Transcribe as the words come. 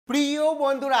প্রিয়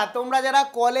বন্ধুরা, তোমরা যারা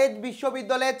কলেজ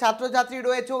বিশ্ববিদ্যালয়ের ছাত্রছাত্রী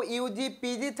রয়েছো, ইউজি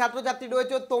পিজি ছাত্রছাত্রী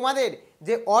রয়েছো, তোমাদের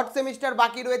যে অড সেমিস্টার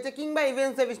বাকি রয়েছে কিংবা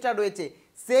ইভেন্ট সেমিস্টার রয়েছে,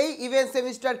 সেই ইভেন্ট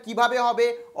সেমিস্টার কিভাবে হবে,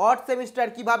 অড সেমিস্টার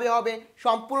কিভাবে হবে,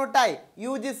 সম্পূর্ণটাই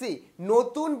ইউজিসি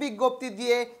নতুন বিজ্ঞপ্তি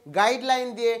দিয়ে গাইডলাইন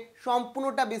দিয়ে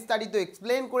সম্পূর্ণটা বিস্তারিত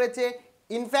এক্সপ্লেন করেছে।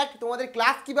 ইনফ্যাক্ট তোমাদের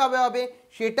ক্লাস কিভাবে হবে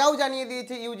সেটাও জানিয়ে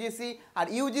দিয়েছে ইউজিসি। আর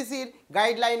ইউজিসির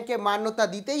গাইডলাইনকে মান্যতা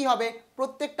দিতেই হবে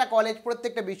প্রত্যেকটা কলেজ,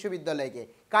 প্রত্যেকটা বিশ্ববিদ্যালয়কে।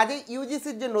 কাজেই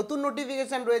ইউজিসির যে নতুন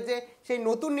নোটিফিকেশান রয়েছে সেই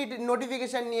নতুন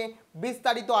নোটিফিকেশান নিয়ে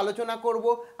বিস্তারিত আলোচনা করব।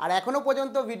 আর এখনও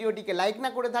পর্যন্ত ভিডিওটিকে লাইক না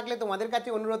করে থাকলে তোমাদের কাছে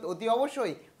অনুরোধ, অতি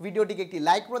অবশ্যই ভিডিওটিকে একটি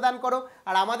লাইক প্রদান করো।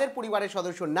 আর আমাদের পরিবারের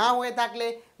সদস্য না হয়ে থাকলে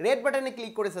রেড বাটনে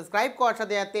ক্লিক করে সাবস্ক্রাইব করার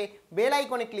সাথে সাথে বেল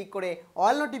আইকনে ক্লিক করে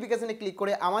অল নোটিফিকেশনে ক্লিক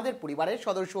করে আমাদের পরিবারের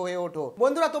সদস্য হয়ে ওঠো।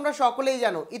 বন্ধুরা, তোমরা সকলেই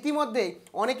জানো ইতিমধ্যে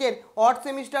অনেকের অড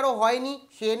সেমিস্টারও হয়নি,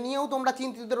 সে নিয়েও তোমরা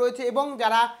চিন্তিত রয়েছে, এবং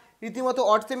যারা রীতিমতো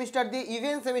অড সেমিস্টার দিয়ে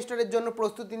ইভেন্ট সেমিস্টারের জন্য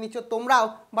প্রস্তুতি নিচ্ছ, তোমরাও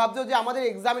ভাবছো যে আমাদের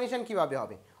এক্সামিনেশন কিভাবে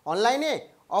হবে, অনলাইনে,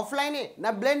 অফলাইনে না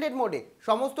ব্লেন্ডেড মোডে।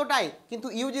 সমস্তটাই কিন্তু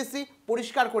ইউজিসি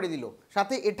পরিষ্কার করে দিল।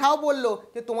 সাথে এটাও বললো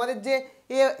যে তোমাদের যে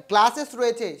ক্লাসেস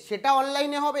রয়েছে সেটা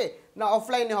অনলাইনে হবে না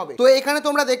অফলাইনে হবে। তো এখানে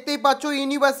তোমরা দেখতেই পাচ্ছ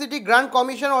ইউনিভার্সিটি গ্রান্ট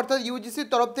কমিশন অর্থাৎ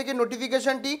ইউজিসির তরফ থেকে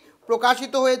নোটিফিকেশনটি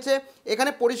প্রকাশিত হয়েছে।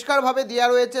 এখানে পরিষ্কারভাবে দেওয়া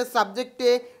রয়েছে সাবজেক্টে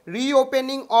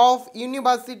reopening of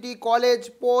university college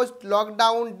post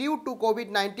lockdown due to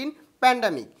COVID-19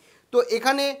 pandemic. তো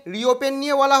এখানে রিওপেন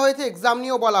নিয়ে বলা হয়েছে, এক্সাম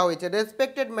নিয়েও বলা হয়েছে।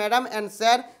 Respected madam and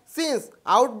sir, since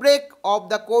outbreak of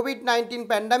the COVID-19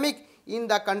 pandemic in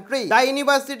the country, the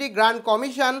University Grant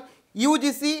Commission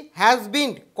UGC has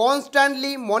been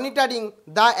constantly monitoring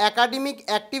the academic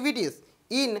activities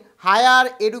in higher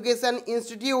education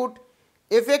institute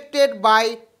affected by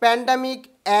pandemic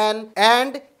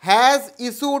and has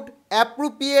issued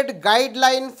appropriate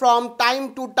guideline from time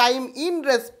to time in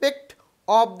respect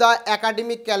of the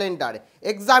academic calendar,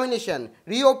 examination,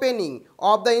 reopening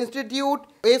of the institute,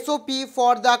 SOP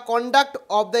for the conduct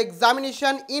of the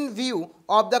examination in view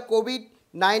of the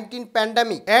COVID-19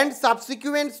 pandemic and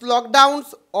subsequent lockdowns,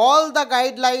 all the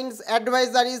guidelines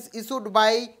advisories issued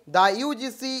by the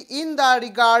UGC in the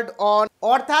regard on।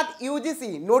 অর্থাৎ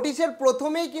UGC নোটিশের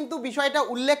প্রথমেই কিন্তু বিষয়টা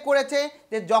উল্লেখ করেছে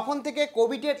যে যখন থেকে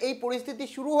কোভিডের এই পরিস্থিতি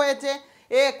শুরু হয়েছে,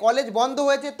 কলেজ বন্ধ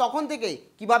হয়েছে, তখন থেকেই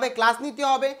কিভাবে ক্লাস নিতে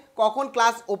হবে, কখন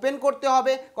ক্লাস ওপেন করতে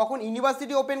হবে, কখন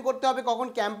ইউনিভার্সিটি ওপেন করতে হবে, কখন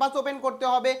ক্যাম্পাস ওপেন করতে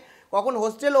হবে, কখন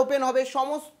হোস্টেল ওপেন হবে,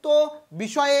 সমস্ত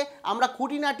বিষয়ে আমরা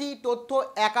খুঁটিনাটি তথ্য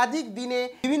একাধিক দিনে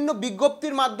বিভিন্ন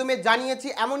বিজ্ঞপ্তির মাধ্যমে জানিয়েছি।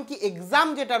 এমনকি এক্সাম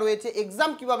যেটা রয়েছে, এক্সাম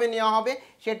কিভাবে নেওয়া হবে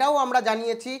সেটাও আমরা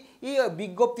জানিয়েছি। এই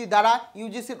বিজ্ঞপ্তি দ্বারা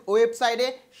ইউজিসির ওয়েবসাইটে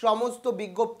সমস্ত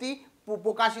বিজ্ঞপ্তি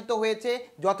প্রকাশিত হয়েছে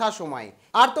যথাসময়ে।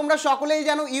 আর তোমরা সকলেই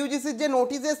জানো ইউজিসির যে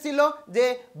নোটিশ এসেছিল যে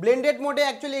ব্লেন্ডেড মোডে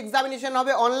অ্যাকচুয়ালি এক্সামিনেশন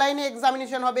হবে, অনলাইনে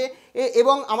এক্সামিনেশন হবে,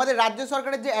 এবং আমাদের রাজ্য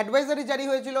সরকারের যে অ্যাডভাইজারি জারি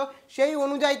হয়েছিল সেই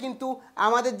অনুযায়ী কিন্তু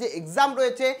আমাদের যে এক্সাম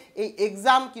রয়েছে এই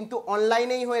এক্সাম কিন্তু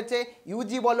অনলাইনেই হয়েছে।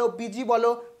 ইউজি বলো পিজি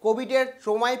বলো, কোভিডের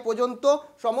সময় পর্যন্ত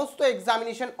সমস্ত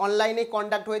এক্সামিনেশন অনলাইনে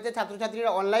কন্ডাক্ট হয়েছে,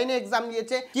 ছাত্রছাত্রীরা অনলাইনে এক্সাম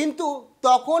দিয়েছে। কিন্তু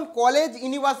তখন কলেজ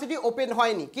ইউনিভার্সিটি ওপেন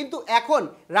হয়নি, কিন্তু এখন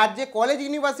রাজ্যে কলেজ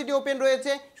ইউনিভার্সিটি ওপেন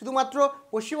রয়েছে। শুধুমাত্র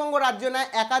পশ্চিমবঙ্গ রাজ্য নয়,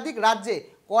 একাধিক রাজ্যে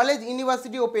কলেজ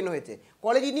ইউনিভার্সিটি ওপেন হয়েছে।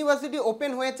 কলেজ ইউনিভার্সিটি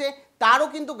ওপেন হয়েছে তারও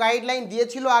কিন্তু গাইডলাইন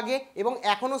দিয়েছিল আগে, এবং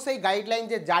এখনও সেই গাইডলাইন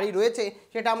যে জারি রয়েছে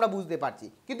সেটা আমরা বুঝতে পারছি।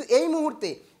 কিন্তু এই মুহূর্তে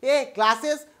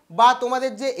ক্লাসেস বা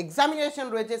তোমাদের যে এক্সামিনেশন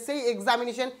রয়েছে সেই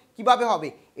এক্সামিনেশন কিভাবে হবে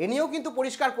এ নিয়েও কিন্তু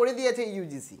পরিষ্কার করে দিয়েছে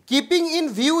UGC. Keeping in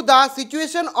view the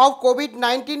situation of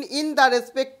COVID-19 in the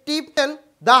respective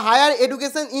the higher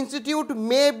education institute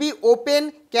may be open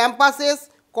campuses,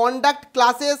 conduct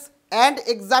classes and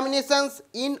examinations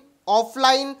in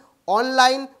offline,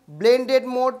 online, blended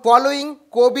mode following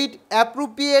COVID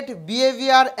appropriate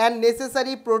behavior and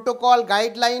necessary protocol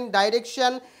guideline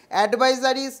direction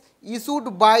advisories issued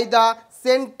by the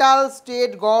central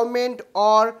state government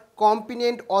or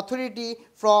competent authority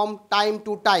from time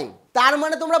to time। তার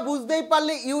মানে তোমরা বুঝতেই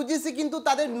পারলে UGC কিন্তু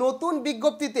তাদের নতুন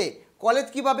বিজ্ঞপ্তিতে college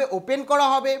কিভাবে ওপেন করা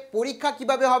হবে, পরীক্ষা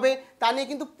কিভাবে হবে তা নিয়ে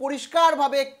কিন্তু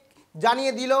পরিষ্কারভাবে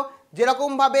জানিয়ে দিল।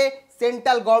 যেরকমভাবে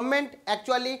সেন্ট্রাল গভর্নমেন্ট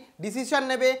অ্যাকচুয়ালি ডিসিশন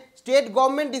নেবে, স্টেট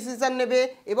গভর্নমেন্ট ডিসিশন নেবে,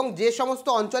 এবং যে সমস্ত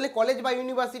অঞ্চলে কলেজ বা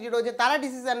ইউনিভার্সিটি রয়েছে তারা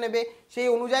ডিসিশন নেবে, সেই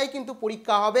অনুযায়ী কিন্তু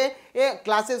পরীক্ষা হবে,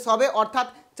 ক্লাসেস হবে। অর্থাৎ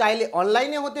চাইলে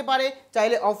অনলাইনে হতে পারে,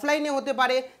 চাইলে অফলাইনে হতে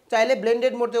পারে, চাইলে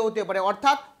ব্লেন্ডেড মোডে হতে পারে।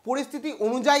 অর্থাৎ পরিস্থিতি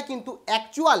অনুযায়ী কিন্তু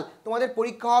অ্যাকচুয়াল তোমাদের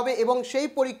পরীক্ষা হবে, এবং সেই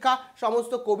পরীক্ষা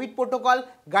সমস্ত কোভিড প্রোটোকল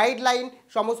গাইডলাইন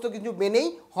সমস্ত কিছু মেনেই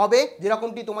হবে।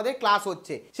 যেরকমটি তোমাদের ক্লাস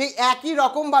হচ্ছে সেই একই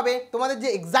রকমভাবে তোমাদের যে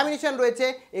এক্সামিনেশন রয়েছে,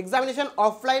 এক্সামিনেশন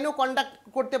অফলাইনেও কন্ডাক্ট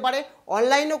করতে পারে,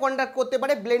 অনলাইনেও কন্ডাক্ট করতে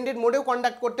পারে, ব্লেন্ডেড মোডেও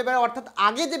কন্ডাক্ট করতে পারে। অর্থাৎ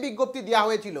আগে যে বিজ্ঞপ্তি দেওয়া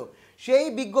হয়েছিল সেই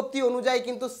বিজ্ঞপ্তি অনুযায়ী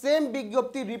কিন্তু সেম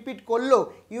বিজ্ঞপ্তি রিপিট করলো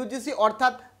ইউজিসি,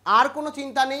 অর্থাৎ আর কোনো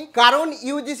চিন্তা নেই, কারণ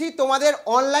ইউজিসি তোমাদের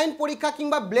অনলাইন পরীক্ষা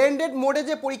কিংবা ব্লেন্ডেড মোডে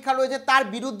যে পরীক্ষা রয়েছে তার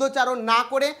বিরুদ্ধচারণ না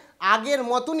করে আগের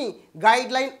মতনই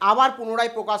গাইডলাইন আবার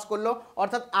পুনরায় প্রকাশ করলো।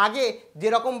 অর্থাৎ আগে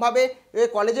যেরকমভাবে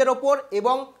কলেজের ওপর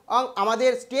এবং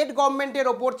আমাদের স্টেট গভর্নমেন্টের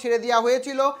ওপর ছেড়ে দেওয়া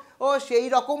হয়েছিল, ও সেই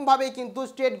রকমভাবেই কিন্তু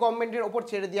স্টেট গভর্নমেন্টের ওপর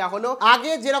ছেড়ে দেওয়া হলো।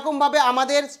 আগে যেরকমভাবে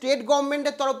আমাদের স্টেট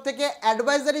গভর্নমেন্টের তরফ থেকে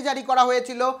অ্যাডভাইজারি জারি করা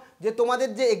হয়েছিল যে তোমাদের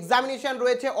যে এক্সামিনেশন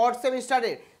রয়েছে অড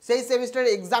সেমিস্টারের, সেই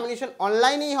সেমিস্টারের এক্সামিনেশন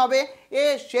অনলাইনেই হবে,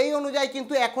 সেই অনুযায়ী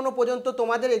কিন্তু এখনও পর্যন্ত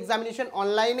তোমাদের এক্সামিনেশন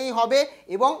অনলাইনেই হবে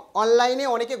এবং অনলাইনে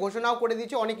অনেকে ঘোষণাও করে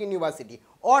দিয়েছে অনেক ইউনিভার্সিটি।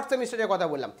 অড সেমিস্টারের কথা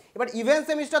বললাম। এবার ইভেন্ট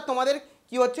সেমিস্টার তোমাদের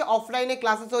কি হচ্ছে, অফলাইনে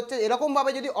ক্লাসেস হচ্ছে।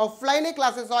 এরকমভাবে যদি অফলাইনে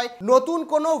ক্লাসেস হয়, নতুন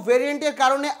কোনো ভেরিয়েন্টের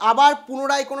কারণে আবার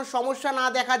পুনরায় কোনো সমস্যা না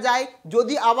দেখা যায়,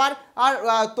 যদি আবার আর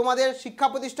তোমাদের শিক্ষা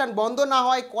প্রতিষ্ঠান বন্ধ না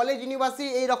হয়, কলেজ ইউনিভার্সিটি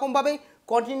এইরকমভাবেই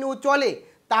কন্টিনিউ চলে,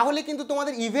 তাহলে কিন্তু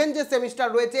তোমাদের ইভেন্ট যে সেমিস্টার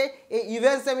রয়েছে এই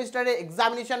ইভেন্ট সেমিস্টারের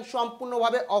এক্সামিনেশন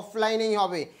সম্পূর্ণভাবে অফলাইনেই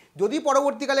হবে। যদি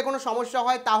পরবর্তীকালে কোনো সমস্যা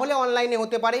হয় তাহলে অনলাইনে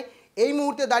হতে পারে। এই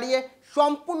মুহূর্তে দাঁড়িয়ে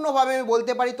সম্পূর্ণভাবে আমি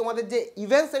বলতে পারি তোমাদের যে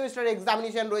ইভেন্ট সেমিস্টারের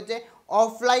এক্সামিনেশন রয়েছে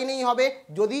অফলাইনেই হবে,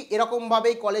 যদি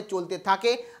এরকমভাবেই কলেজ চলতে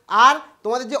থাকে। আর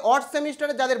তোমাদের যে অড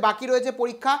সেমিস্টারে যাদের বাকি রয়েছে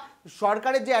পরীক্ষা,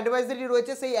 সরকারের যে অ্যাডভাইজারি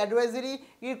রয়েছে সেই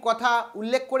অ্যাডভাইজারির কথা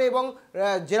উল্লেখ করে এবং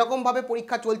যেরকমভাবে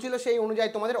পরীক্ষা চলছিল সেই অনুযায়ী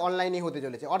তোমাদের অনলাইনে হতে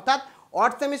চলেছে। অর্থাৎ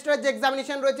অড সেমিস্টারের যে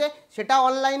এক্সামিনেশন রয়েছে সেটা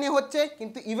অনলাইনে হচ্ছে,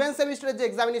 কিন্তু ইভেন্ট সেমিস্টারের যে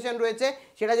এক্সামিনেশন রয়েছে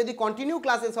সেটা যদি কন্টিনিউ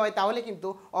ক্লাসেস হয় তাহলে কিন্তু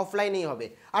অফলাইনেই হবে।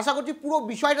 আশা করছি পুরো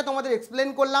বিষয়টা তোমাদের এক্সপ্লেন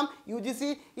করলাম ইউজিসি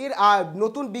এর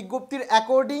নতুন বিজ্ঞপ্তির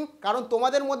অ্যাকর্ডিং, কারণ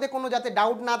তোমাদের মধ্যে কোনো যাতে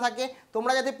ডাউট না থাকে,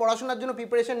 তোমরা যাতে পড়াশোনার জন্য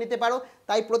প্রিপারেশন নিতে পারো।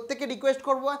 তাই প্রত্যেককে রিকোয়েস্ট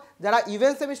করবো যারা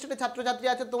ইভেন্ট সেমিস্টারের ছাত্রছাত্রী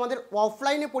আছে তোমাদের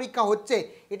অফলাইনে পরীক্ষা হচ্ছে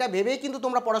এটা ভেবেই কিন্তু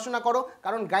তোমরা পড়াশোনা করো,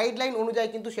 কারণ গাইডলাইন অনুযায়ী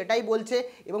কিন্তু সেটাই বলছে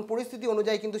এবং পরিস্থিতি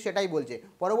অনুযায়ী কিন্তু সেটাই বলছে।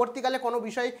 পরবর্তীকালে কোনো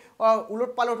বিষয়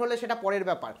উলটপালট হলে সেটা পরের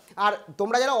ব্যাপার। আর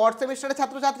তোমরা যারা অড সেমিস্টারের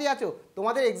ছাত্রছাত্রী আছো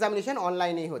তোমাদের এক্সামিনেশন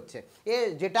অনলাইনেই হচ্ছে,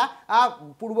 যেটা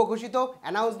পূর্ব ঘোষিত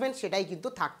অ্যানাউন্সমেন্ট সেটাই কিন্তু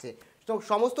থাকছে। তো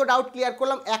সমস্ত ডাউট ক্লিয়ার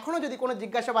করলাম। এখনও যদি কোনো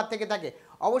জিজ্ঞাসাবাদ থেকে থাকে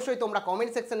অবশ্যই তোমরা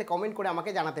কমেন্ট সেকশনে কমেন্ট করে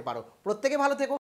আমাকে জানাতে পারো। প্রত্যেকে ভালো থেকো।